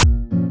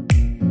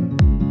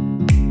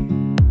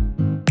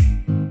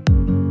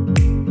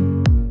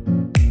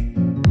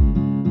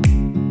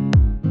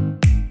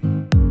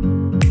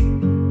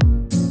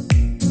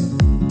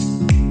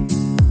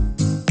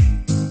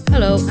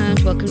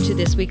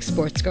week's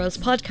Sports Girls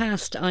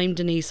podcast. I'm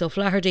Denise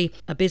O'Flaherty.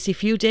 A busy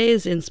few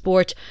days in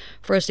sport.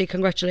 Firstly,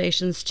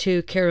 congratulations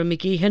to Ciara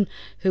McGeehan,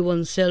 who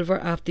won silver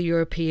at the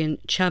European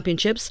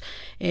Championships.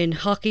 In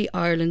hockey,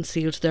 Ireland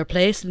sealed their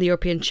place in the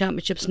European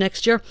Championships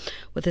next year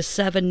with a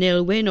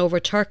 7-0 win over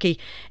Turkey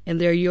in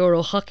their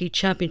Euro Hockey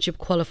Championship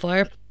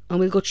qualifier. And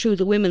we'll go through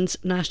the Women's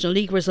National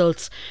League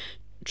results.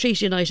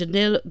 Treaty United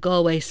 0,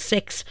 Galway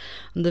 6,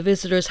 and the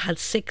visitors had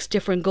 6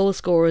 different goal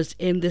scorers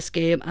in this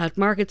game at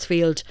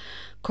Marketsfield.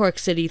 Cork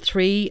City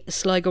 3,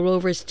 Sligo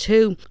Rovers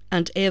 2,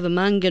 and Ava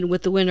Mangan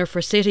with the winner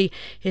for City,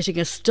 hitting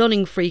a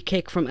stunning free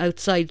kick from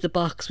outside the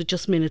box with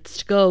just minutes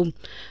to go.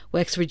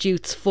 Wexford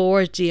Youths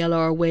 4,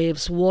 DLR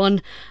Waves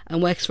 1,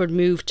 and Wexford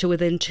moved to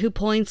within 2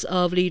 points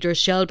of leaders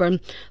Shelbourne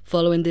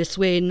following this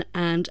win,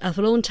 and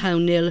Athlone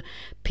Town 0,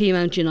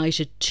 Peamount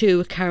United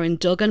 2, Karen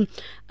Duggan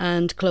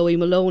and Chloe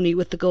Maloney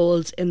with the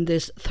goals in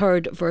this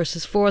third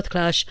versus fourth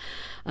clash.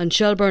 And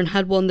Shelbourne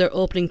had won their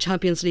opening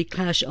Champions League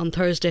clash on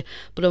Thursday,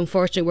 but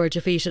unfortunately were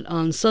defeated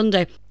on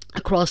Sunday.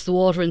 Across the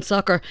water in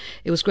soccer,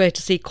 it was great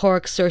to see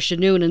Cork's Saoirse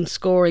Noonan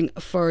scoring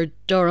for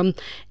Durham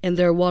in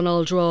their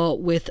 1-1 draw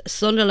with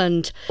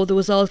Sunderland. There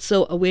was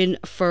also a win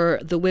for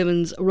the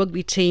women's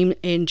rugby team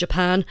in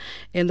Japan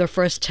in their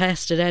first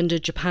test. It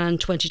ended Japan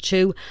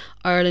 22,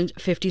 Ireland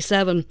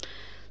 57.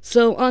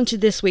 So on to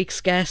this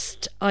week's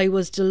guest. I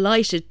was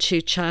delighted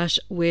to chat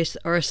with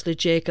Ursula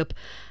Jacob,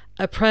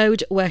 a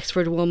proud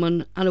Wexford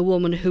woman and a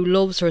woman who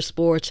loves her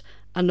sport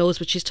and knows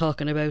what she's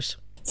talking about.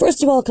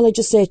 First of all, can I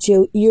just say to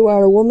you, you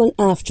are a woman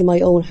after my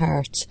own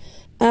heart.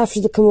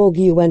 After the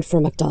camogie, you went for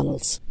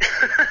McDonald's.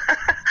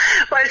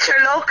 Well,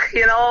 sure, look,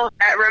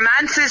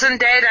 romance isn't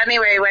dead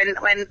anyway.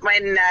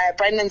 When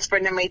Brendan's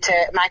bringing me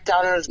to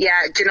McDonald's,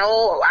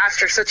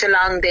 after such a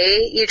long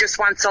day, you just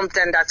want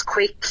something that's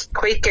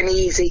quick and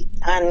easy.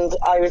 And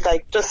I was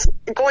like, just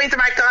going to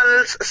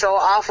McDonald's, so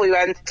off we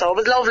went. So it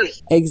was lovely.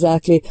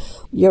 Exactly.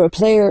 You're a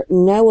player,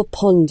 now a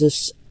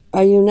pundit.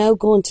 Are you now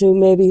going to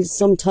maybe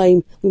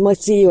sometime we might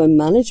see you in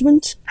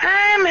management?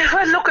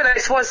 Well, look, I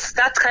suppose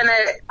that's kind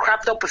of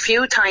cropped up a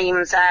few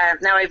times.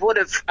 Now I would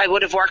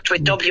have worked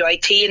with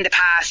WIT in the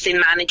past in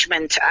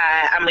management,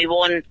 and we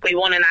won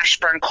an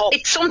Ashburn Cup.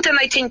 It's something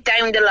I think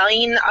down the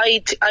line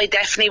I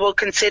definitely will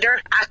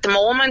consider. At the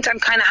moment, I'm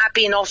kind of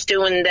happy enough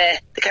doing the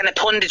kind of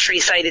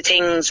punditry side of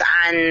things,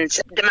 and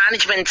the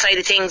management side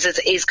of things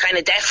is kind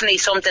of definitely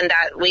something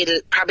that will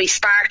probably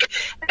spark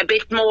a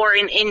bit more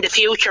in the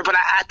future. But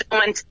at the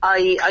moment,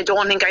 I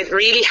don't think I'd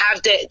really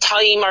have the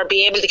time or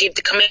be able to give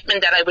the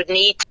commitment that I would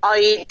need.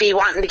 I'd be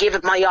wanting to give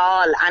it my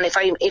all, and if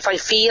I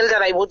feel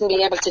that I wouldn't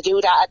be able to do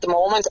that at the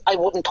moment, I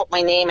wouldn't put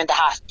my name in the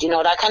hat. Do you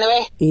know, that kind of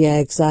way? Yeah,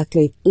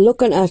 exactly.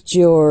 Looking at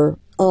your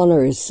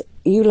honours,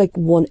 you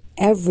won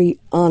every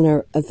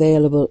honour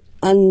available,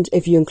 and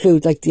if you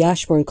include the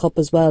Ashburn Cup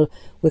as well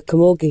with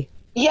camogie.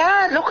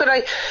 Yeah, look,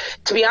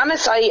 to be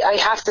honest, I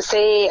have to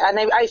say, and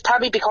I've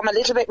probably become a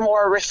little bit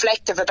more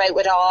reflective about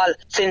it all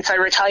since I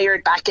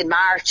retired back in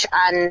March,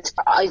 and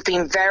I've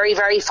been very,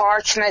 very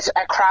fortunate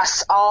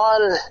across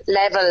all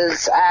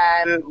levels,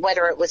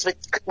 whether it was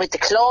with the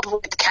club,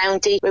 with the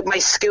county, with my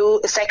school,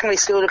 secondary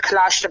school at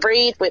Colosh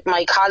Breed, with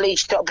my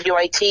college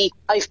WIT.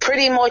 I've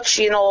pretty much,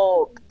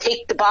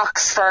 ticked the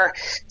box for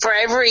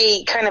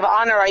every kind of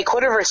honour I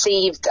could have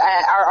received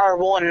or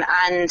won,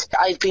 and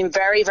I've been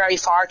very, very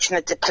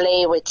fortunate to play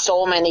with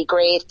so many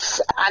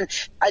greats. And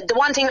the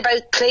one thing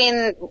about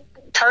playing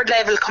third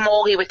level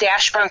camogie with the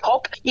Ashburn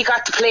Cup, you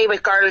got to play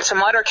with girls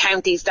from other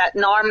counties that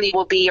normally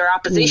would be your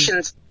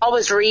oppositions.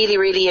 Always really,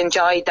 really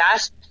enjoyed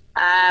that.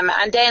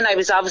 And then I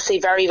was obviously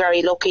very,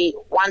 very lucky.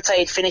 Once I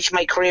had finished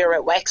my career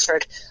at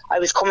Wexford, I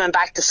was coming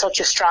back to such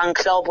a strong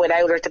club with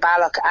Owler de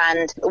Balloch,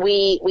 and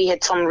we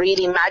had some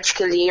really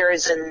magical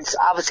years, and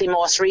obviously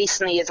most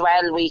recently as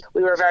well, we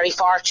were very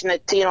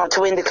fortunate to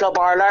win the Club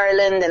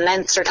All-Ireland and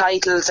Leinster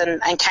titles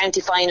and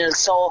county finals.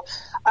 So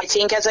I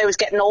think as I was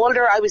getting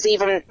older, I was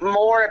even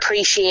more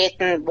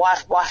appreciating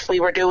what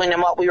we were doing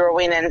and what we were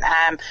winning.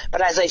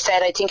 But as I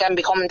said, I think I'm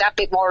becoming that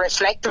bit more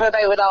reflective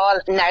about it all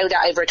now that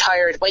I've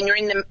retired. When you're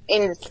in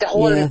the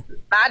whole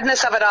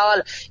madness of it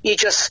all, you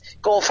just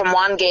go from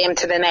one game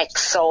to the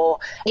next.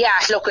 So yeah,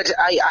 look,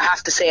 I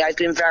have to say I've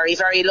been very,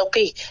 very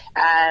lucky,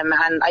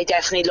 and I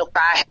definitely look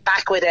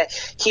back with a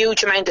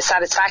huge amount of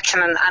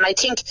satisfaction. And I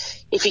think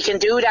if you can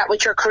do that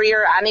with your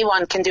career,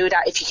 anyone can do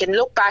that. If you can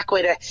look back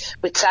with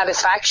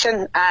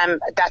satisfaction,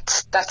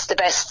 that's the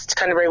best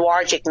kind of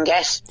reward you can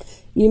get.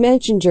 You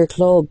mentioned your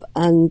club,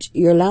 and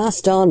your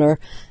last honour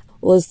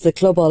was the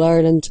Club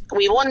All-Ireland.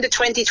 We won the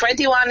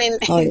 2021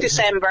 in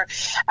December,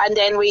 and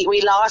then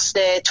we lost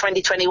the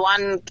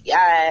 2021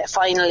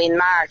 final in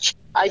March.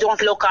 I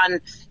don't look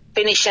on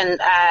finishing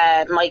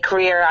my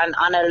career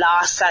on a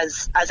loss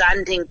as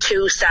anything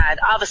too sad.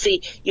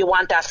 Obviously, you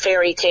want that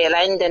fairy tale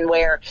ending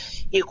where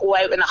you go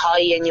out in a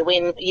high and you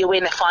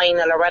win a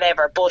final or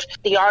whatever. But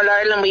the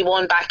All-Ireland we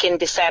won back in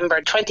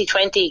December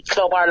 2020,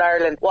 Club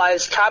All-Ireland,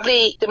 was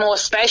probably the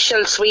most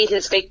special,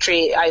 sweetest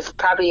victory I've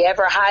probably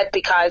ever had,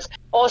 because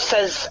us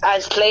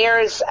as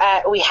players,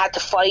 we had to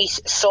fight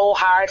so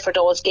hard for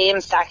those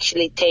games to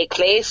actually take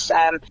place.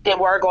 They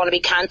were going to be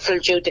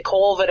cancelled due to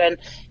COVID, and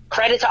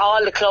credit to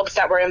all the clubs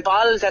that were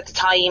involved at the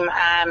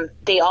time.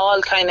 They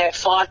all kind of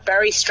fought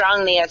very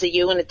strongly as a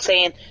unit,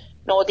 saying,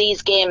 no,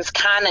 these games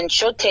can and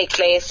should take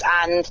place,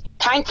 and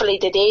thankfully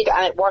they did,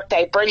 and it worked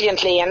out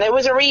brilliantly. And it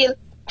was a real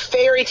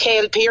fairy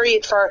tale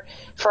period for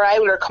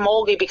Owler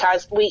Camogie,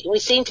 because we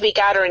seemed to be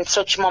gathering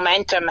such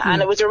momentum,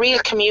 and it was a real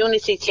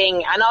community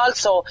thing. And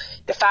also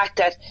the fact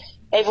that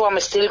everyone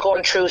was still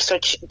going through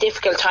such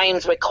difficult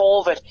times with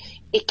COVID,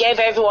 it gave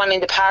everyone in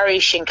the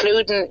parish,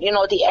 including,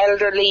 the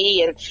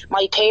elderly and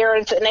my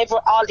parents and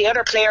all the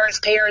other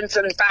players' parents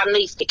and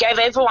families, it gave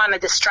everyone a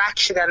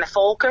distraction and a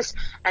focus.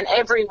 And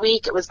every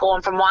week it was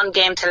going from one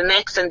game to the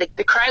next, and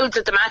the crowds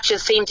at the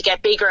matches seemed to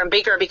get bigger and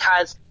bigger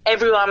because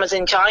everyone was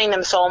enjoying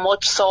them so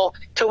much. So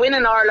to win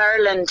an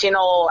All-Ireland,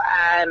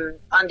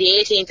 on the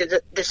 18th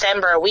of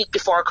December, a week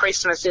before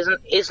Christmas,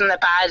 isn't a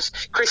bad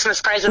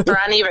Christmas present for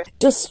any of it.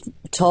 Just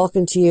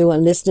talking to you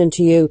and listening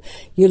to you,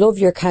 you love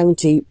your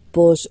county,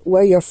 but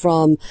where you're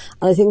from,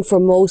 and I think for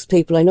most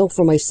people, I know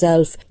for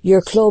myself,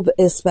 your club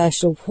is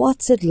special.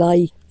 What's it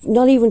like,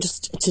 not even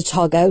just to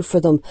tug out for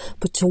them,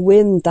 but to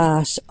win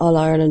that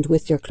All-Ireland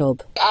with your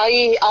club?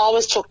 I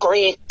always took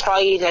great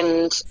pride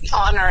and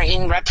honour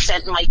in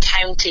representing my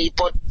county,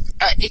 but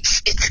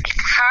it's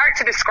hard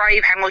to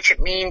describe how much it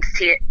means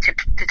to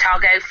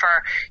tug out for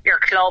your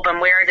club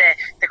and wear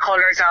the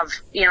colours of,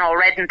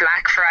 red and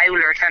black for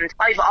Owlert. And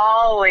I've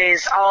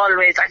always,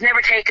 I've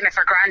never taken it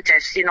for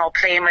granted,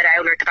 playing with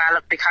Owlert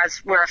Balloch,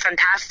 because we're a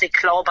fantastic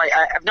club. I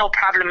have no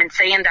problem in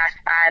saying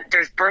that.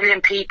 There's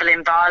brilliant people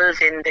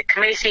involved in the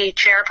committee,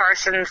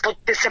 chairpersons, but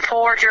the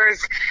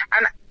supporters,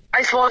 and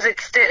I suppose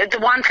it's the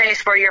one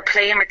place where you're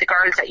playing with the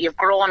girls that you've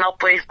grown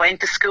up with, went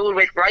to school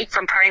with, right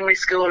from primary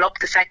school up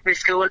to secondary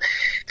school.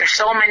 There's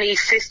so many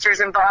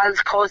sisters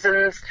involved,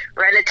 cousins,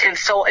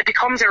 relatives, so it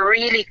becomes a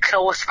really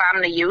close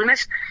family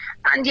unit.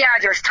 And yeah,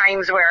 there's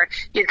times where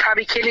you'd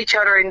probably kill each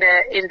other in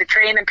the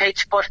training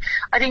pitch, but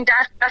I think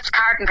that's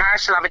part and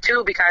parcel of it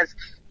too, because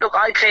look,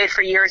 I played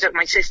for years with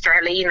my sister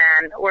Helena,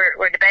 and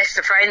we're the best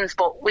of friends,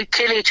 but we'd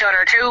kill each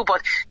other too.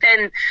 But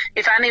then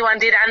if anyone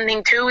did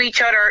anything to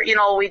each other,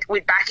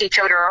 we'd back each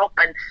other up.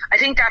 And I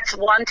think that's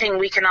one thing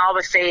we can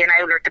always say in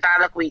Owlert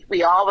Balloch.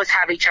 We always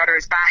have each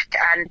other's back,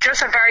 and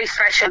just a very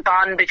special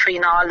bond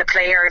between all the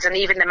players and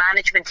even the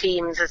management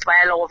teams as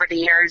well over the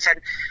years. And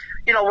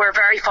we're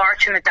very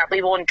fortunate that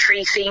we won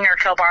 3 senior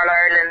club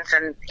All-Irelands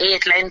and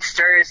 8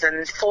 Leinsters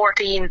and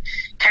 14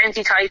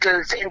 county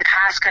titles in the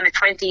past kind of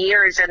 20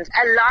 years. And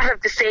a lot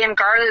of the same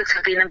girls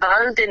have been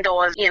involved in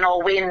those,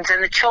 wins.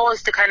 And it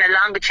shows the kind of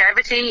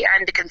longevity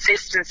and the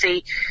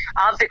consistency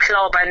of the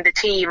club and the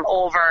team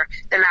over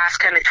the last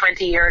kind of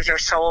 20 years or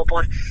so.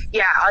 But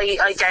yeah,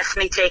 I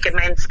definitely take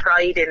immense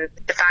pride in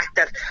the fact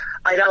that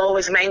I'd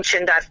always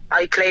mention that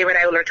I play with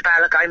Owlert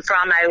Balloch. I'm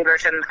from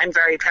Owlert, and I'm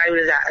very proud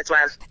of that as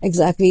well.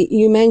 Exactly.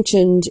 You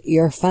mentioned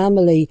your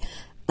family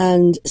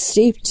and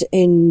steeped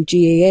in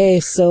GAA,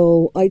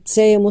 so I'd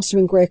say it must have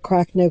been great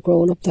crack now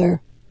growing up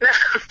there.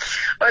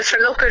 Well,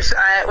 sure, look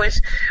at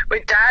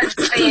with Dad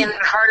playing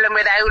hurling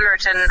with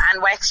Owlert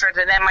and Wexford,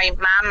 and then my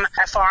mum,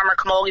 a former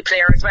camogie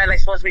player as well. I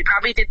suppose we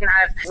probably didn't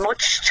have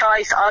much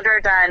choice other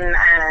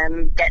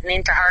than getting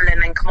into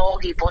hurling and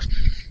camogie, but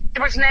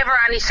there was never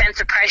any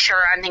sense of pressure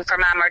or anything for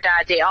Mum or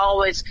Dad. They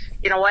always,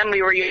 when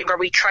we were younger,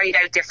 we tried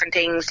out different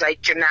things like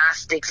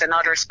gymnastics and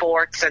other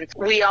sports, and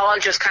we all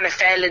just kind of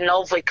fell in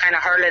love with kind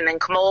of hurling and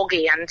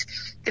camogie. And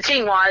the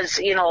thing was,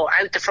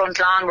 out the front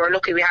lawn, we're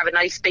lucky we have a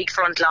nice big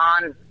front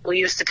lawn. We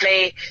used to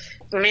play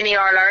mini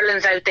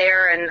All-Irelands out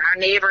there, and our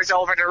neighbours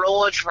over the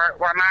road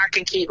were Mark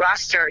and Keith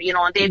Roster,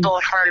 and they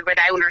both hurled with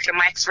Owlert and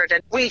Wexford,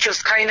 and we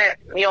just kind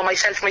of,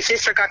 myself and my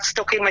sister got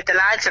stuck in with the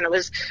lads, and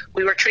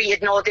we were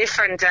treated no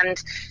different.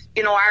 And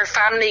our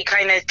family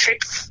kind of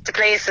trips to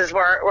places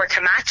were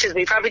to matches.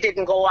 We probably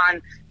didn't go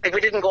on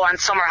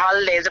summer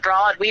holidays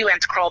abroad. We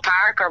went to Crow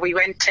Park, or we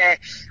went to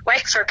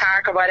Wexford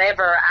Park or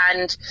whatever,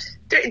 and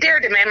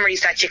they're the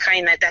memories that you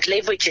that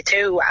live with you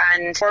too.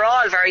 And we're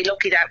all very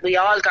lucky that we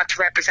all got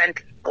to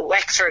represent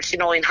Wexford,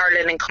 in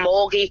hurling and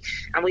camogie,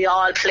 and we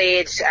all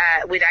played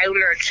with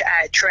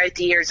Owlert throughout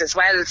the years as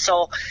well.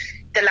 So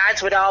the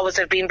lads would always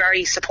have been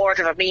very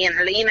supportive of me and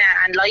Helena,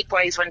 and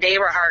likewise when they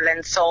were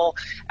hurling. So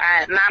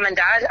Mum and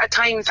Dad, at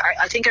times,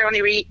 I think I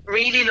only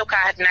really look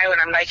at it now and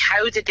I'm like,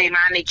 how did they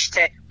manage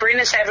to bring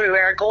us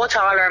everywhere, go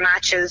to all our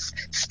matches,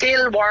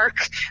 still work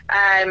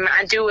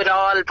and do it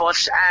all? But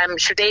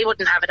sure, they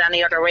wouldn't have it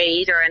any other way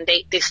either, and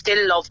they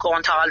still love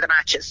going to all the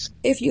matches.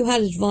 If you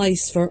had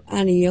advice for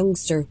any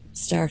youngster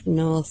starting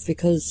off,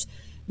 because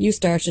you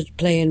started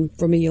playing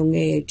from a young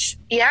age.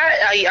 Yeah,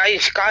 I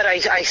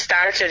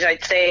started,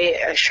 I'd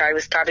say, I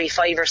was probably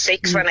 5 or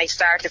 6 when I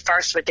started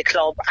first with the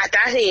club. At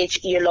that age,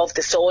 you love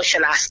the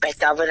social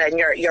aspect of it, and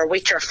you're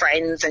with your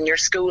friends and your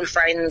school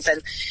friends,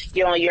 and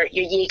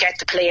you get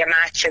to play a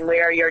match and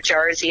wear your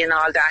jersey and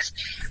all that.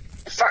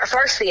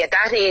 Firstly, at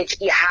that age,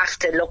 you have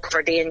to look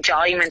for the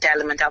enjoyment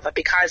element of it,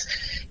 because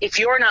if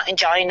you're not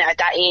enjoying it at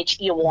that age,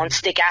 you won't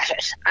stick at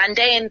it. And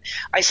then,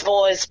 I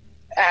suppose,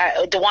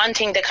 the one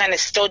thing that kind of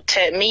stood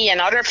to me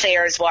and other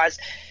players was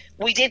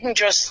we didn't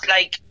just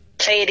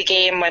play the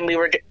game when we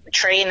were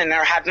training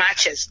or had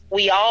matches.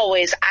 We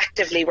always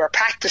actively were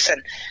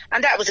practicing,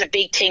 and that was a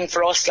big thing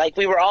for us.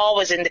 We were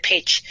always in the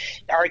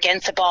pitch or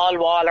against a ball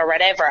wall or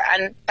whatever,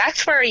 and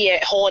that's where you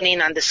hone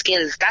in on the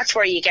skills. That's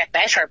where you get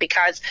better,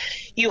 because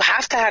you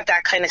have to have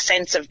that kind of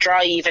sense of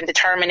drive and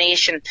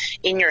determination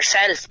in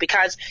yourself,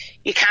 because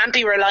you can't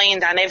be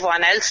reliant on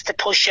everyone else to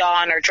push you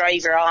on or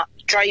drive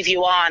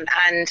you on.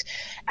 And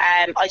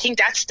I think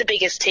that's the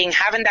biggest thing,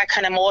 having that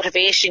kind of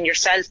motivation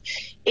yourself.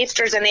 If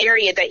there's an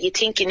area that you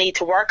think you need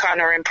to work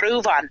on or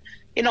improve on,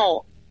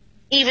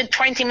 even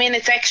 20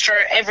 minutes extra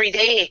every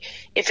day,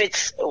 if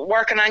it's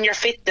working on your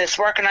fitness,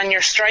 working on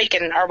your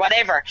striking or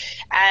whatever,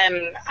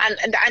 and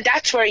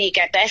that's where you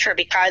get better,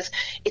 because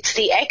it's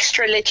the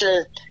extra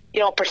little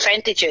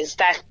percentages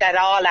that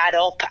all add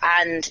up,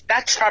 and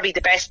that's probably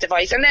the best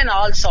advice. And then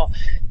also,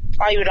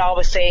 I would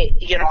always say,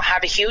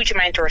 have a huge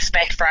amount of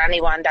respect for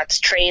anyone that's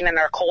training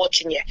or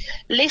coaching you.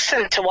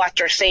 Listen to what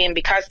they're saying,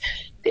 because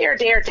they're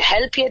there to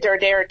help you. They're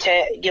there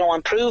to,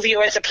 improve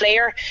you as a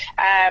player.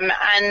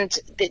 And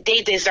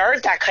they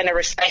deserve that kind of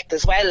respect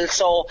as well.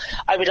 So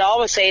I would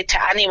always say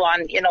to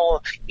anyone,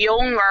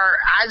 young or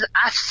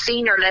at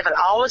senior level,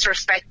 always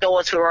respect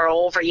those who are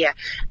over you.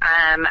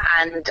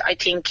 And I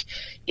think,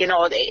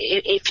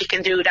 if you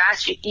can do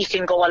that, you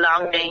can go a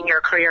long way in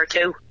your career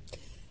too.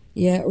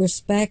 Yeah,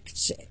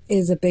 respect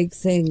is a big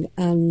thing,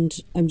 and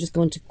I'm just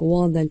going to go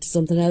on then to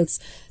something else.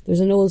 There's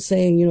an old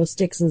saying,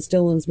 sticks and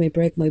stones may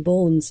break my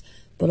bones,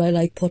 but I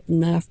like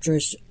putting after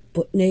it.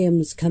 But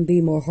names can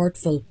be more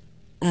hurtful,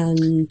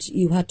 and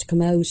you had to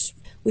come out,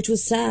 which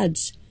was sad.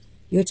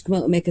 You had to come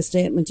out and make a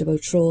statement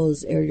about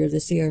trolls earlier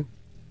this year.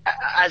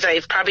 As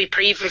I've probably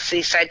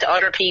previously said to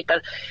other people,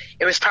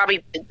 it was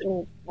probably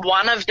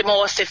one of the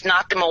most, if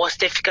not the most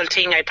difficult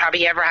thing I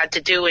probably ever had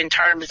to do in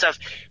terms of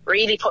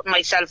really putting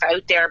myself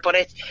out there. But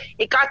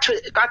it got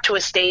to a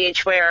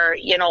stage where,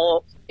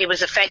 it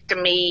was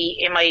affecting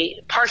me in my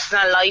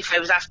personal life. I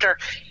was after,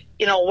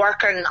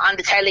 working on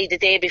the telly the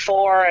day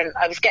before, and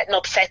I was getting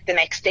upset the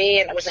next day,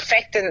 and it was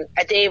affecting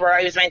a day where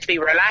I was meant to be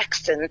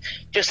relaxed and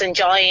just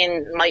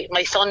enjoying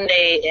my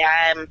Sunday,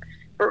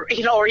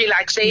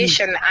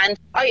 relaxation. And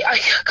I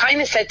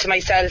kind of said to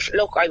myself,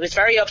 look, I was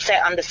very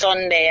upset on the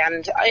Sunday,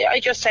 and I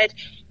just said,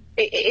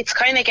 it's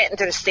kind of getting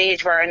to the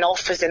stage where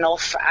enough is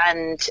enough,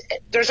 and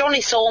there's only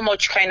so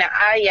much kind of,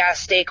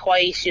 stay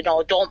quiet,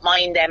 don't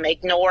mind them,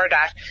 ignore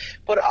that.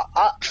 But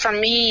for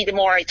me, the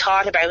more I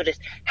thought about it,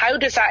 how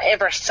does that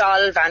ever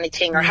solve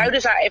anything, or how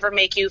does that ever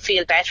make you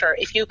feel better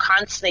if you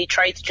constantly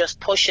try to just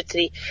push it to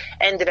the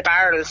end of the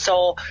barrel?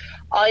 So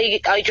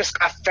I just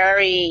got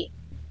very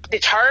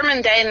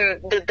determined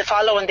then the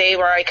following day,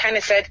 where I kind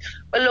of said,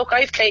 well, look,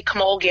 I've played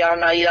camogie all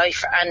my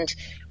life, and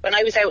when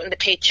I was out on the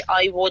pitch,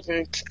 I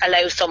wouldn't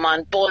allow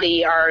someone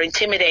bully or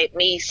intimidate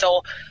me.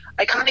 So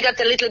I kind of got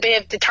the little bit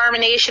of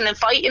determination and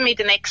fighting me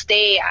the next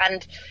day,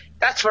 and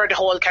that's where the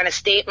whole kind of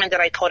statement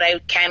that I put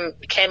out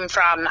came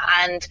from.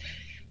 And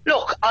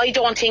look, I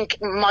don't think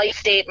my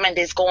statement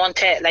is going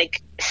to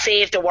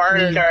save the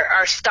world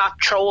or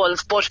stop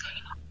trolls, but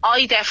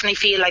I definitely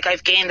feel like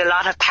I've gained a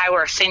lot of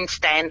power since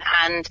then,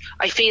 and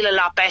I feel a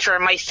lot better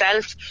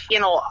myself.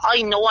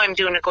 I know I'm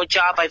doing a good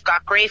job. I've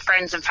got great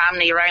friends and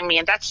family around me,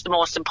 and that's the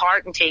most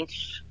important thing.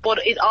 But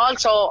it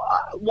also,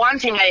 one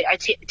thing I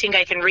think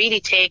I can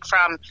really take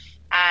from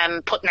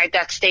putting out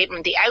that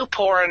statement, the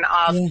outpouring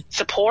of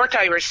support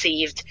I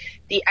received,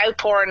 the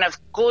outpouring of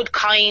good,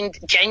 kind,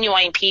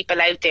 genuine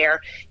people out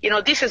there.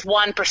 This is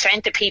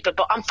 1% of people,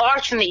 but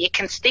unfortunately it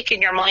can stick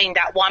in your mind,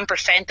 that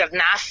 1% of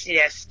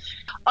nastiness.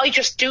 I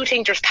just do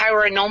think there's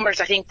power in numbers.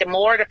 I think the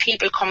more that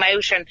people come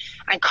out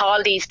and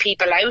call these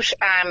people out,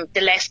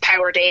 the less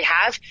power they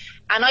have.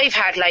 And I've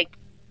had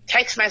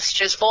text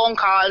messages, phone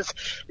calls,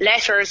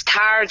 letters,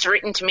 cards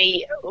written to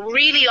me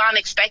really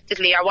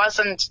unexpectedly. I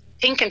wasn't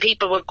thinking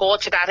people would go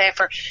to that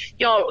effort,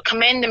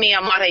 commending me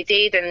on what I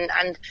did,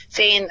 and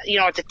saying,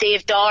 that they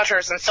have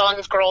daughters and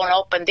sons growing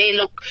up, and they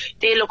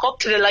look up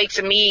to the likes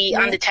of me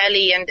on the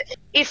telly. And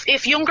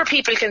if younger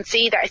people can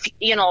see that,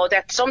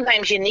 that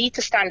sometimes you need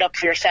to stand up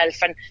for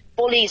yourself, and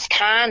bullies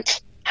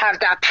can't have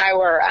that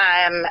power,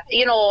 and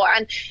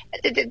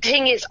the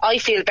thing is, I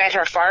feel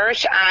better for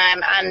it,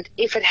 and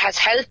if it has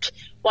helped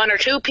one or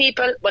two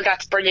people, well,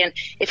 that's brilliant.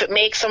 If it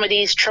makes some of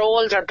these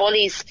trolls or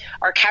bullies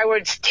or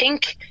cowards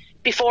think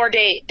before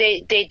they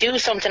do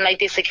something like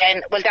this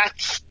again, well,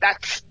 that's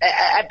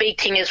a big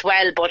thing as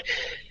well. But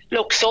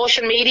look,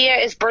 social media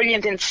is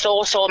brilliant in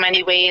so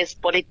many ways,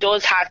 but it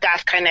does have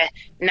that kind of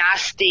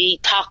nasty,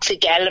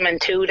 toxic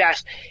element to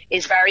that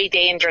is very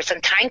dangerous.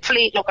 And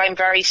thankfully, look, I'm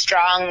very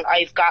strong.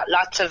 I've got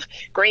lots of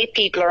great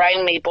people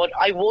around me, but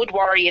I would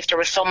worry if there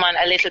was someone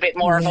a little bit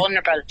more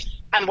vulnerable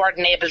and weren't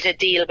able to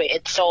deal with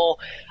it. So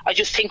I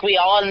just think we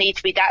all need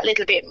to be that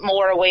little bit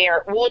more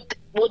aware.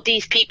 Would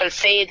these people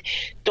say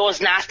those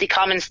nasty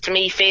comments to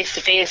me face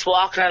to face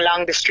walking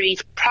along the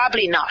street?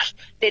 Probably not.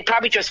 They'd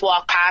probably just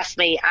walk past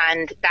me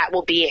and that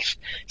would be it.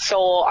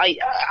 So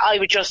I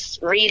would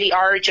just really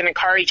urge and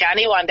encourage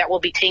anyone that will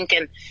be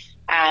thinking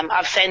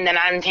of sending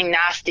anything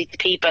nasty to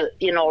people,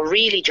 you know,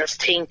 really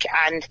just think,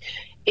 and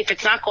if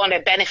it's not going to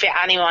benefit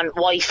anyone,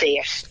 why say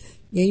it?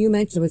 Yeah, you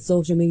mentioned about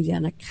social media,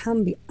 and it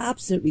can be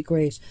absolutely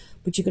great,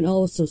 but you can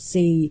also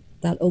see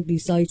that ugly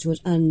side to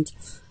it. And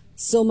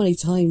so many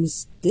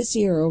times this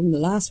year, or in the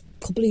last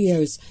couple of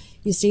years,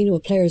 you've seen it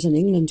with players in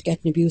England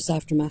getting abuse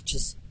after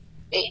matches.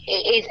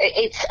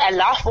 It's a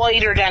lot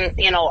wider than,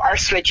 you know,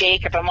 Ursula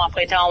Jacob and what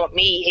went on with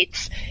me.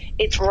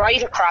 It's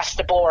right across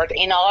the board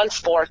in all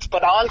sports,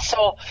 but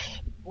also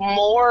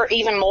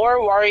even more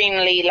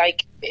worryingly,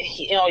 like,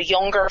 you know,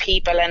 younger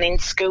people and in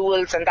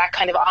schools and that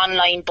kind of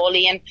online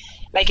bullying.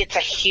 Like, it's a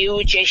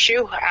huge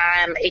issue.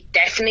 It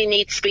definitely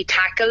needs to be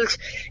tackled.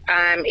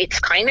 It's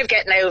kind of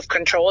getting out of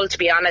control, to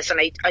be honest. And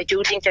I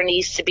do think there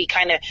needs to be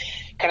kind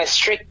of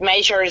strict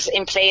measures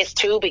in place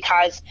too,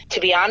 because,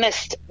 to be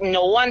honest,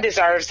 no one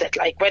deserves it.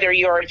 Like, whether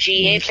you're a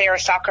GA player,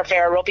 soccer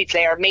player, rugby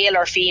player, male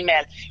or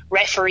female,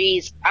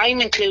 referees, I'm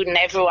including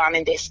everyone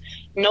in this.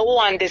 No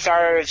one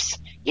deserves.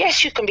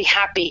 Yes, you can be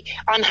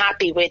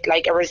unhappy with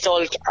like a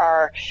result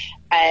or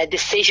a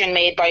decision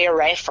made by a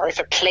ref, or if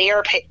a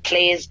player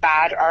plays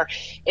bad, or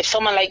if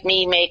someone like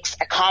me makes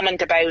a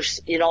comment about,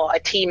 you know, a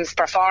team's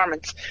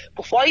performance.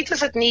 But why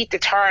does it need to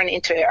turn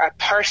into a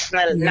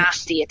personal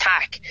nasty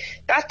attack?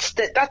 That's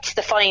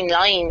the fine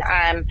line.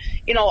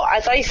 You know,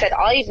 as I said,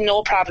 I've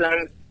no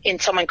problem in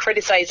someone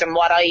criticising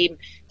what I'm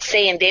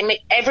saying.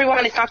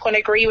 Everyone is not going to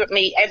agree with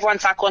me.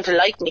 Everyone's not going to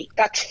like me.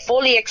 That's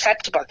fully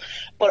acceptable.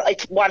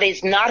 But what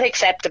is not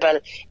acceptable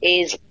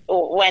is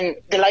when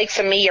the likes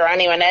of me or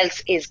anyone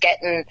else is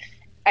getting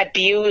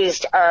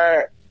abused,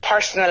 or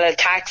personal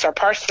attacks or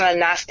personal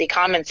nasty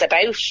comments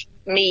about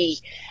me.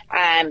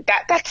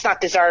 That's not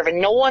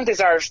deserving. No one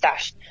deserves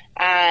that.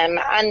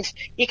 And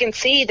you can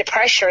see the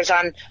pressures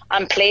on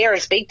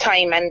players big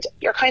time, and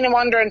you're kind of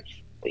wondering,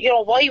 you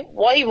know,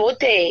 why would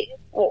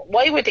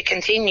they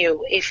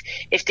continue if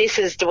this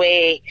is the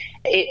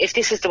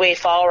way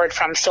forward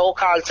from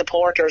so-called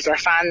supporters or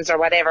fans or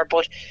whatever?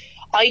 But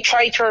I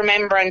try to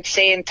remember and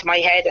say into my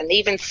head, and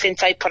even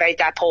since I put out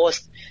that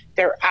post,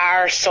 there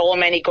are so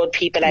many good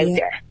people out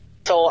there.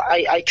 So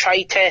I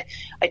try to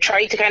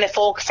kind of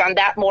focus on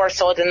that more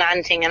so than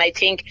anything. And I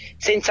think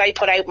since I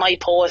put out my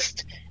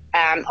post,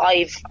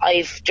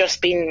 I've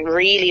just been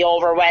really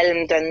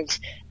overwhelmed and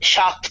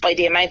shocked by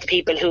the amount of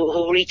people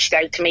who reached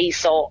out to me.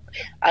 So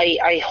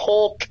I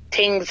hope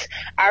things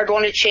are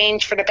going to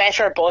change for the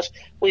better, but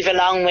we've a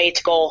long way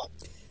to go.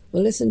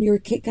 Well, listen, you're a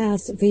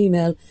kick-ass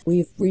female.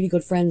 We've really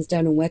good friends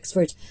down in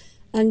Wexford,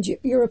 and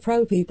you're a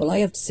proud people. I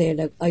have to say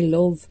that I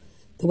love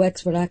the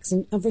Wexford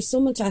accent, and for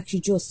someone to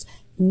actually just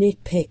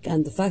nitpick,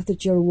 and the fact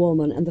that you're a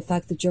woman, and the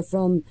fact that you're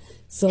from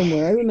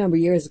somewhere. I remember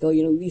years ago,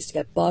 you know, we used to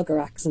get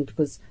bogger accent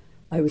because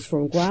I was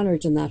from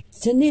Granard and that.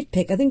 To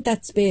nitpick, I think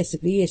that's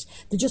basically it.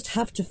 They just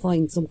have to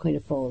find some kind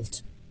of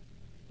fault.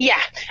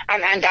 Yeah,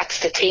 and that's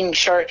the thing.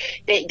 Sure,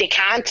 they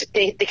can't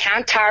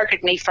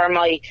target me for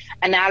my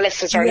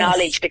analysis or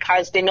knowledge,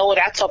 because they know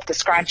that's up to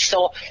scratch.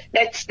 So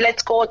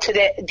let's go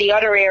to the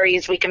other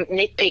areas we can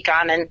nitpick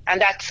on, and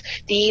that's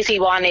the easy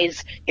one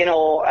is, you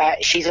know,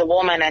 she's a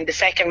woman, and the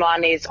second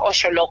one is, oh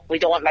sure, look, we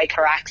don't like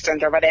her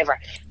accent or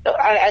whatever.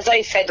 As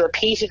I said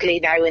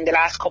repeatedly now in the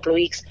last couple of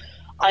weeks,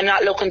 I'm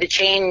not looking to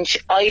change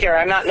either.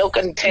 I'm not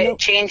looking to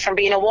change from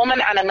being a woman,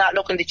 and I'm not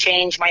looking to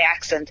change my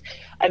accent.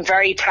 I'm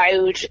very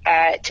proud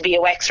to be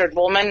a Wexford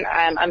woman.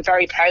 I'm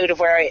very proud of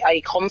where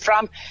I come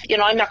from. You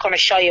know, I'm not going to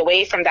shy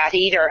away from that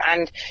either.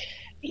 And,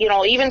 you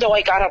know, even though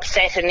I got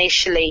upset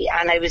initially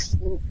and I was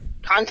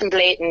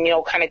contemplating, you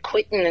know, kind of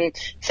quitting and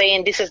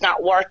saying this is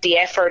not worth the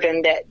effort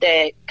and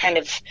the kind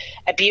of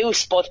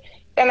abuse, but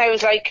then I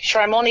was like,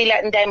 sure, I'm only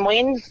letting them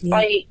win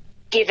by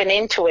giving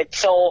into it.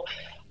 So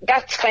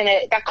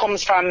that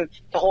comes from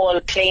the whole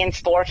playing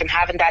sport and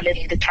having that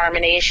little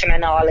determination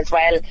and all as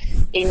well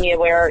in you,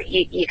 where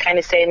you kind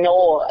of say,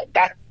 no,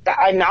 that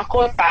I'm not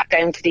going back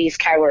down to these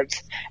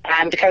cowards.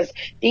 Because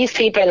these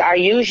people are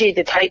usually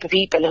the type of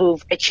people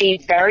who've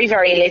achieved very,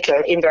 very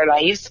little in their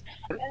lives,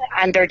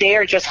 and they're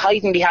there just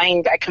hiding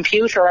behind a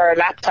computer or a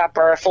laptop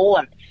or a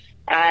phone.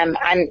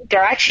 And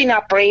they're actually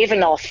not brave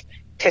enough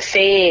to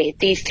say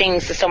these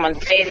things to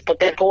someone's face, but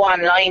they'll go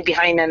online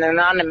behind an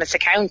anonymous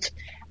account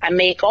and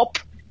make up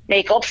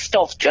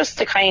stuff just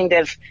to kind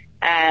of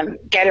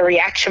get a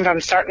reaction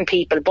from certain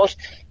people. But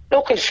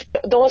look,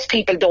 those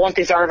people don't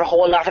deserve a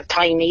whole lot of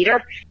time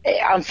either.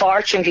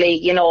 Unfortunately,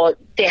 you know,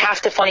 they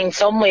have to find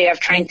some way of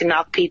trying to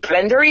knock people,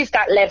 and there is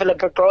that level of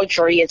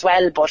begrudgery as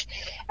well. But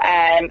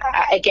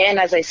again,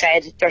 as I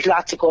said, there's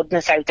lots of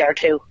goodness out there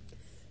too.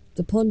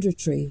 the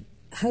punditry.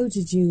 How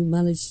did you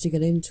manage to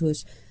get into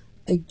it?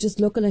 Just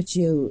looking at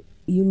you,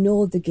 you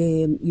know the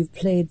game, you've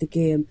played the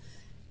game,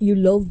 you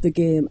love the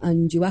game,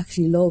 and you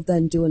actually love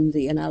then doing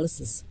the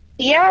analysis.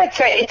 Yeah,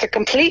 it's a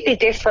completely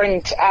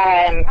different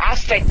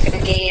aspect to the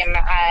game,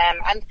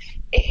 and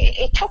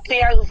it took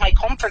me out of my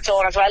comfort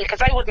zone as well,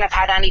 because I wouldn't have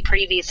had any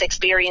previous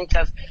experience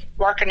of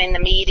working in the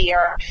media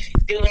or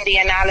doing the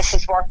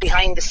analysis work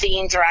behind the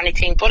scenes or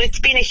anything. But it's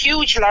been a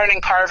huge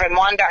learning curve, and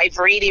one that I've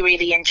really,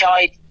 really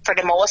enjoyed for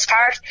the most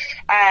part.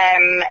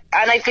 And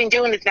I've been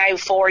doing it now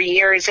 4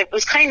 years. It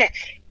was kind of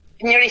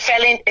nearly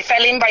fell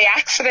in by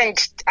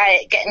accident,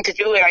 getting to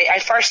do it. I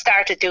first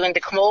started doing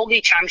the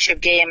Camogie Championship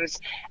games.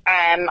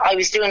 I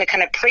was doing a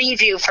kind of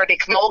preview for the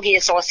Camogie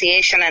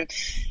Association, and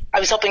I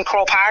was up in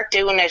Croke Park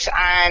doing it,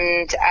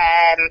 and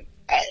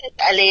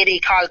a lady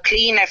called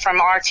Cleena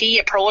from RT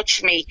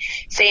approached me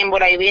saying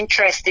would I be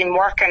interested in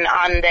working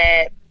on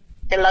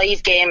the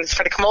live games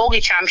for the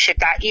Camogie Championship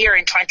that year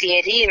in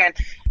 2018. And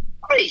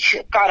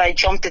I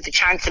jumped at the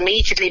chance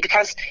immediately,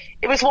 because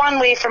it was one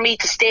way for me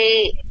to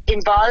stay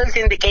involved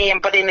in the game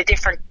but in a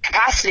different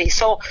capacity.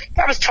 So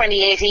that was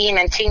 2018,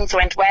 and things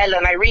went well,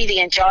 and I really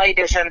enjoyed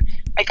it, and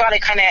I got a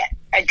kind of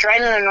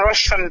adrenaline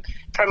rush from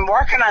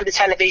working on the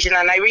television,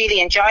 and I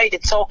really enjoyed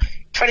it. So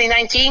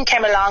 2019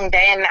 came along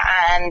then,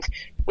 and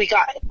we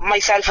got,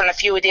 myself and a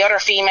few of the other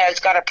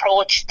females got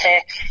approached to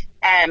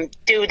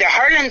do the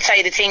hurling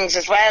side of things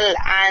as well.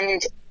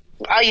 And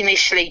I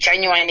initially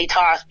genuinely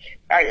thought,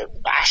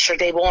 sure,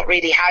 they won't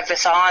really have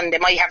us on. They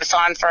might have us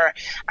on for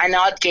an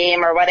odd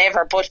game or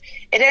whatever. But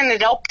it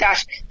ended up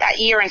that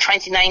year in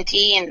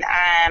 2019,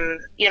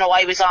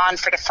 I was on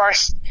for the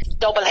first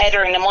double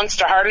header in the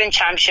Munster Hurling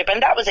Championship,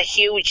 and that was a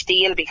huge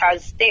deal,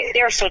 because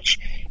they're such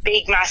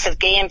big, massive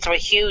games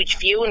with huge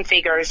viewing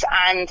figures.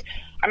 And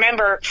I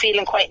remember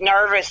feeling quite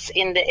nervous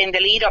in the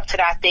lead up to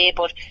that day,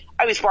 but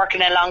I was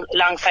working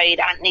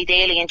alongside Anthony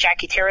Daly and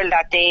Jackie Tyrrell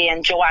that day,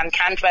 and Joanne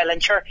Cantwell,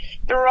 and sure,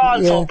 they were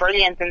all so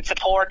brilliant and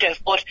supportive.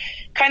 But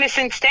kind of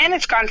since then,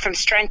 it's gone from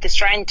strength to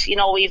strength.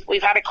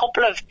 We've had a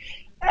couple of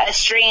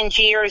strange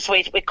years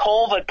with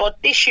COVID,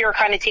 but this year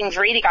kind of things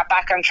really got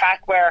back on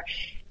track, where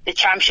the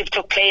championship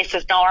took place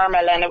as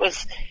normal, and it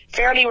was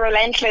fairly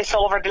relentless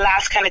over the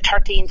last kind of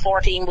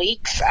 13-14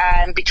 weeks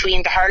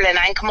between the hurling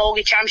and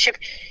Camogie Championship.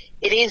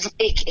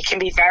 It can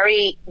be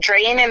very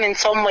draining in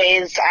some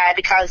ways,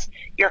 because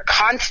you're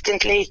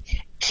constantly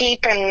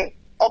keeping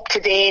up to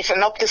date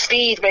and up to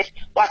speed with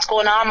what's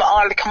going on with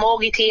all the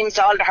Camogie teams,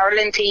 all the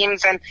hurling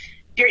teams, and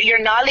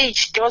your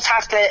knowledge does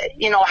have to,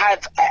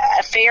 have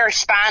a fair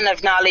span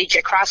of knowledge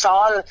across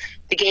all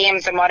the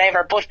games and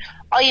whatever. But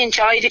I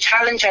enjoy the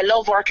challenge. I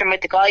love working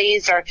with the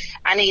guys, or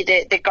any of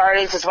the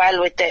girls as well,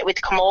 with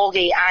the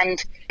Camogie.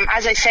 And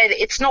as I said,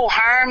 it's no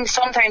harm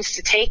sometimes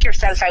to take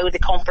yourself out of the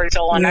comfort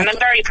zone. And I'm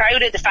very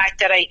proud of the fact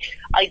that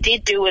I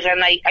did do it,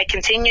 and I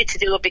continue to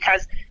do it,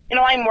 because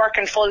I'm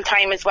working full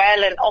time as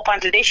well. And up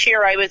until this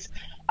year, I was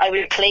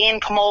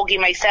playing Camogie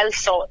myself,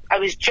 so I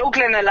was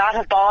juggling a lot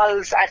of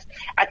balls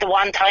at the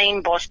one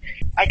time. But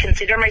I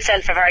consider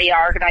myself a very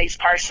organised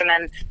person,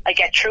 and I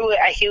get through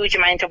a huge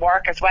amount of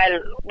work as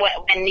well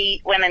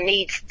when it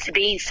needs to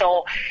be.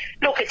 So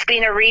look, it's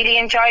been a really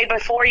enjoyable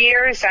 4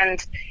 years,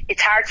 and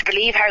it's hard to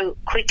believe how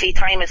quickly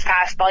time has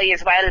passed by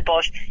as well.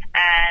 But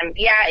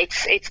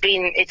it's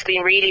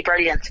been really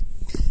brilliant.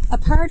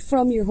 Apart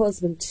from your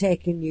husband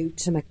taking you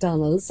to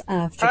McDonald's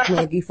after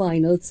Camogie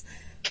finals,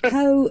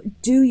 how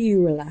do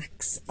you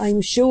relax?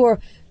 I'm sure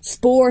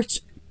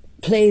sport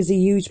plays a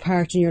huge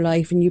part in your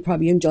life, and you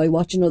probably enjoy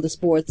watching other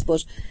sports,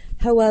 but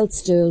how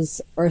else does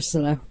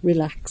Ursula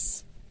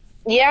relax?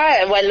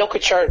 Yeah, well, look,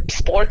 at your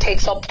sport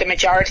takes up the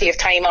majority of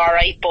time, all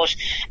right. But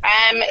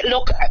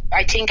look,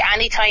 I think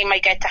any time I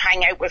get to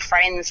hang out with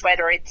friends,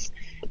 whether it's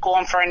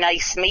going for a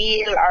nice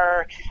meal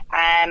or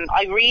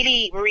I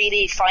really,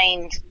 really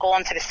find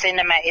going to the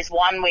cinema is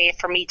one way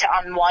for me to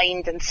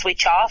unwind and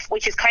switch off,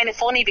 which is kind of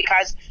funny,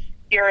 because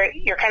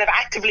you're kind of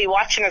actively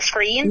watching a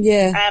screen.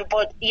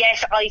 But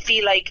yet I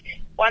feel like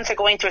once I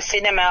go into a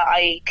cinema,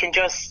 I can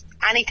just,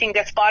 anything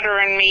that's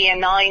bothering me,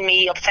 annoying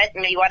me,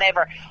 upsetting me,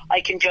 whatever,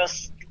 I can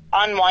just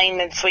unwind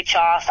and switch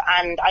off,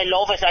 and I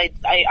love it.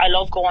 I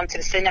love going to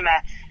the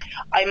cinema.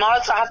 I'm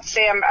also, have to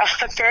say, I'm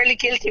fairly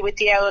guilty with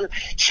the old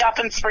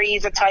shopping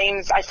sprees at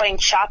times. I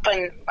find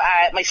shopping,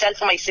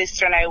 myself and my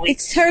sister now.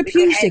 It's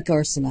therapeutic,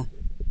 Ursula.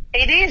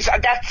 It is.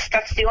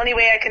 That's the only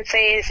way I can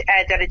say is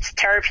that it's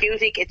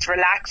therapeutic. It's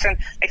relaxing.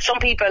 Like, some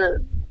people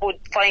would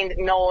find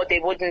they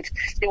wouldn't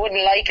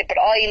like it, but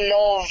I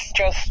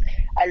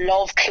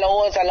love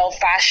clothes. I love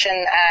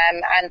fashion.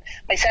 And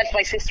myself and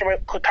my sister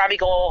could probably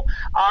go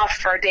off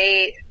for a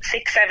day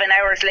 6-7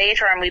 hours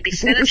later, and we'd be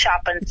still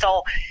shopping.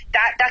 So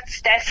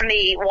that's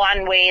definitely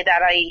one way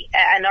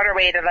another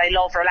way that I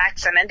love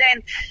relaxing. And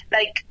then,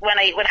 like, when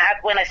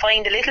I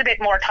find a little bit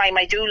more time,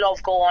 I do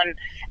love going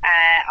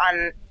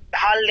on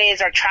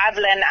holidays or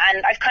travelling,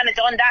 and I've kind of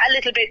done that a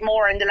little bit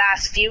more in the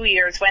last few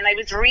years. When I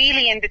was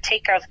really in the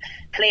thick of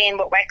playing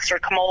with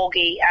Wexford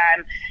Camogie,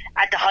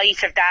 at the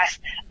height of that,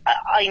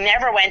 I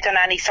never went on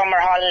any summer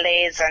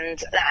holidays,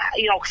 and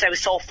because I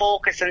was so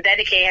focused and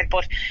dedicated.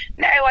 But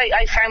now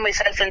I found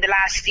myself in the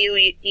last few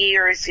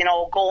years,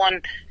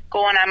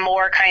 going on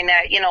more kind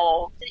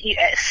of,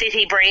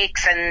 city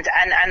breaks and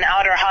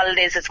other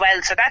holidays as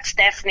well. So that's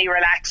definitely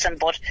relaxing.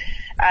 But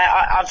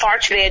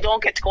unfortunately, I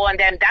don't get to go on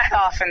them that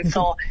often.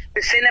 So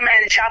the cinema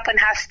and shopping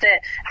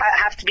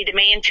have to be the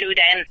main two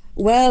then.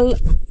 Well,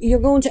 you're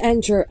going to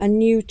enter a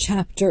new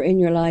chapter in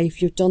your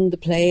life. You've done the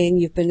playing,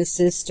 you've been a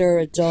sister,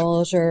 a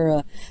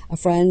daughter, a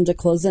friend, a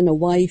cousin, a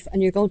wife,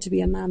 and you're going to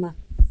be a mama.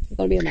 You're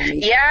going to be a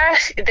mammy. Yeah,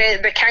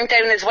 the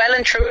countdown is well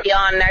and truly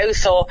on now.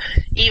 So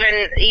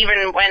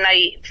even when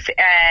I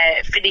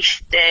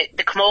finished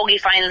the Camogie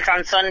finals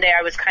on Sunday,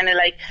 I was kind of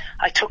like,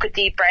 I took a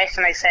deep breath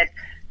and I said,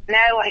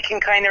 now I can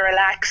kind of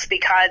relax,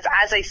 because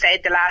as I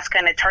said, the last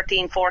kind of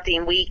 13,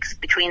 14 weeks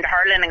between the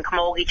hurling and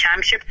Camogie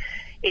championship,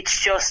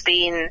 it's just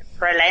been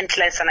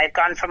relentless, and I've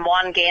gone from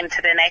one game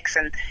to the next,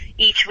 and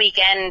each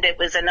weekend it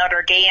was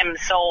another game.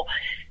 So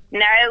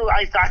now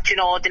I've got,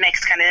 the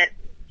next kind of,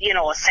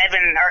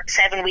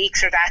 7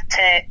 weeks or that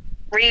to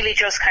really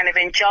just kind of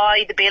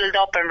enjoy the build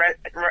up and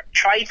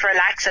try to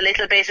relax a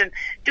little bit and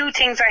do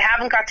things I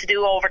haven't got to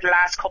do over the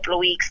last couple of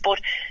weeks. But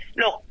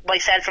look,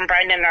 myself and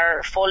Brendan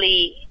are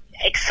fully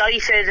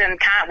excited and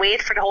can't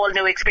wait for the whole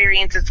new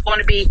experience. It's going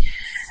to be,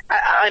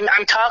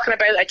 I'm talking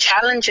about a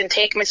challenge and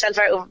taking myself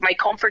out of my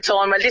comfort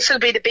zone. Well, this will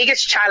be the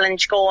biggest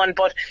challenge going,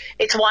 but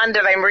it's one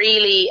that I'm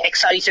really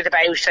excited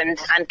about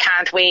and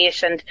can't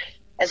wait. And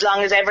as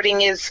long as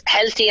everything is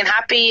healthy and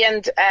happy,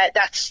 and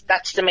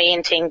that's the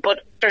main thing.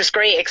 But there's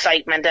great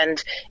excitement,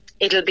 and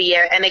it'll be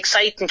an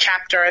exciting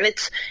chapter, and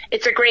it's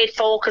a great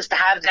focus to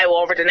have now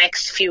over the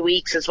next few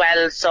weeks as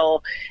well.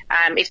 So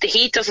if the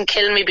heat doesn't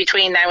kill me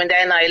between now and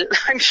then,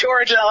 I'm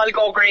sure it'll all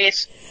go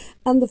great.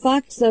 And the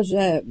fact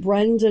that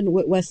Brendan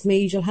with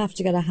Westmeath, you'll have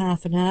to get a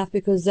half and half,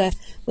 because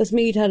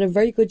Westmeath had a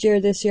very good year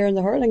this year in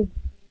the hurling.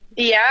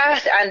 Yeah,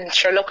 and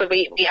sure, look,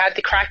 we had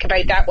the crack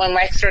about that when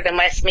Wexford and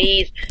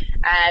Westmeath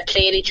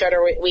played each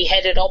other. We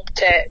headed up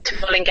to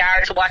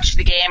Mullingar to watch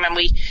the game, and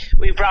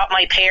we brought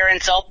my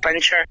parents up,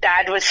 and sure,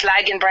 Dad was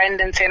slagging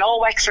Brendan, saying, oh,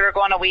 Wexford are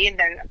going to win,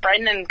 and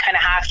Brendan kind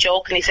of half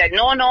joking, he said,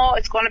 no,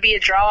 it's going to be a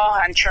draw,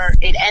 and sure,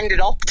 it ended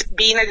up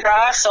being a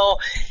draw. So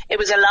it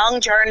was a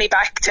long journey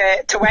back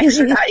to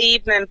Wexford that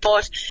evening,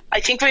 but I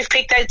think we've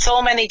picked out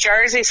so many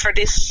jerseys for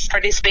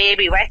this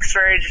baby,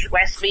 Wexford,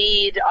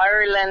 Westmeath,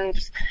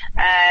 Ireland,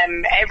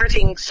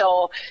 everything.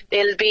 So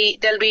they'll be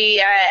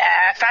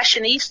a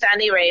fashionista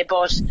anyway.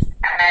 But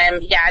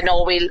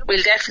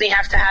we'll definitely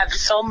have to have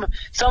some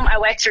a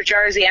Wexford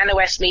jersey and a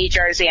Westmeath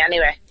jersey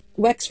anyway.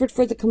 Wexford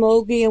for the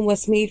Camogie and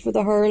Westmeath for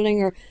the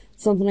hurling, or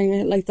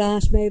something like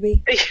that,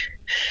 maybe.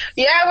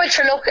 Yeah, well,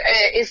 sure, look,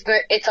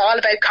 it's all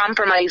about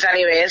compromise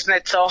anyway, isn't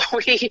it? So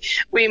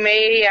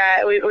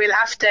we'll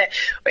have to.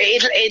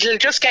 It'll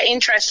just get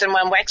interesting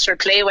when Wexford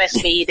play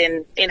Westmeath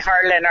in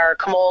hurling or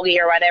Camogie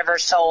or whatever.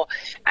 So,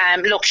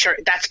 look, sure,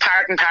 that's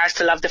part and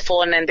parcel of the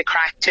fun and the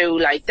crack too.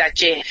 Like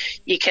that,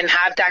 you can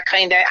have that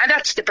kind of, and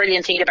that's the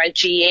brilliant thing about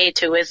GA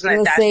too, isn't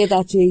it? I'll say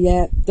that to you.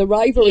 Yeah, the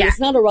rivalry. Yeah. It's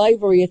not a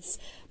rivalry. It's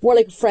more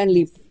like a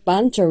friendly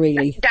banter,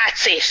 really.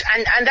 That's it,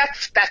 and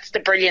that's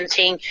the brilliant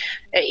thing.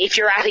 If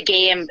you're at a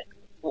game,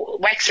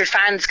 Wexford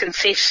fans can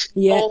sit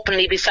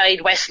openly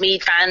beside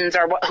Westmeath fans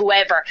or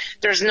whoever.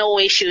 There's no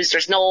issues,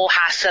 there's no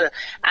hassle,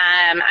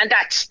 and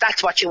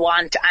that's what you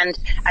want. And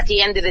at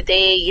the end of the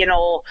day,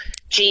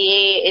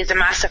 GA is a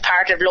massive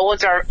part of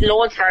loads of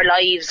our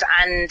lives,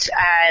 and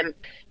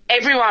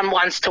everyone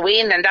wants to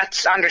win, and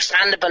that's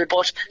understandable.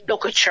 But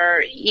look,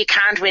 sure, you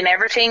can't win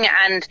everything,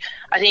 and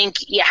I think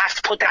you have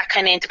to put that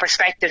kind of into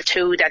perspective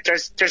too, that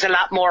there's a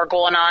lot more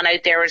going on out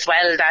there as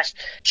well. That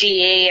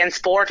GA and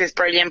sport is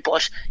brilliant,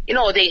 but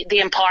the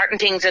important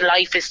things in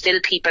life is still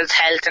people's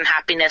health and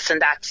happiness,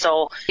 and that.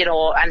 So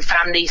and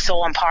family is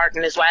so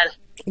important as well.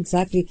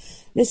 Exactly.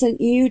 Listen,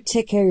 you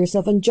take care of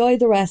yourself. Enjoy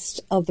the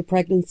rest of the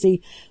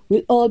pregnancy.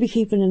 We'll all be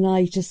keeping an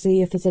eye to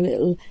see if it's a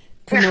little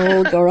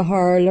camogue or a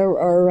hurler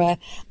or a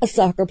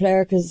soccer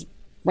player, because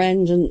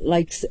Brendan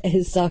likes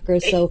his soccer.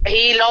 So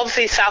he loves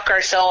his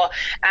soccer, so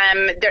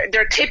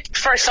they're tipped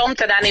for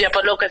something anyway.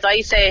 But look, as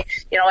I say,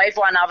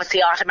 everyone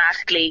obviously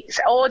automatically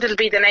say, oh, it'll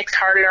be the next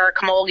hurler or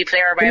camogie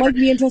player or whatever. They might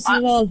be interested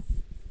at all.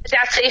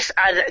 That's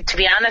it. To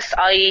be honest,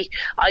 I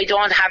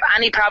don't have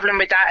any problem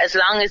with that, as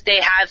long as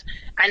they have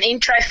an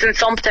interest in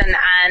something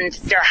and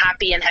they're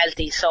happy and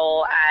healthy.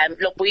 So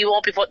look, we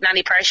won't be putting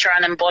any pressure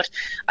on them, but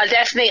I'll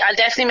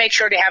definitely make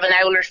sure they have an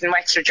Owlers and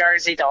Wexford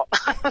jersey though.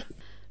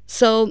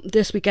 So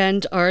this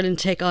weekend, Ireland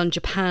take on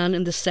Japan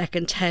in the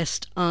second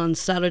test on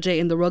Saturday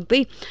in the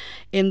rugby.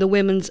 In the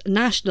Women's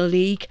National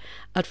League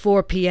at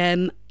 4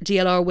 p.m,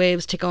 DLR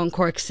Waves take on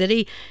Cork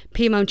City.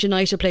 Peamount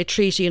United play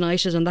Treaty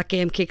United and that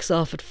game kicks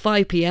off at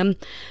 5 p.m.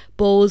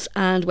 Bows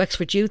and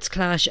Wexford Youths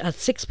clash at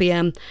 6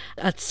 p.m.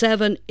 At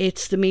 7,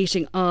 it's the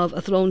meeting of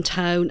Athlone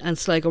Town and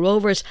Sligo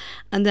Rovers.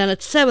 And then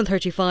at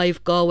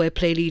 7:35, Galway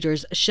play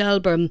leaders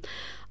Shelbourne.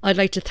 I'd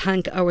like to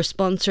thank our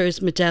sponsors,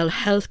 Medell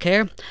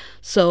Healthcare.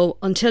 So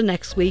until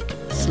next week,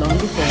 slán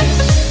go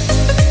fóill.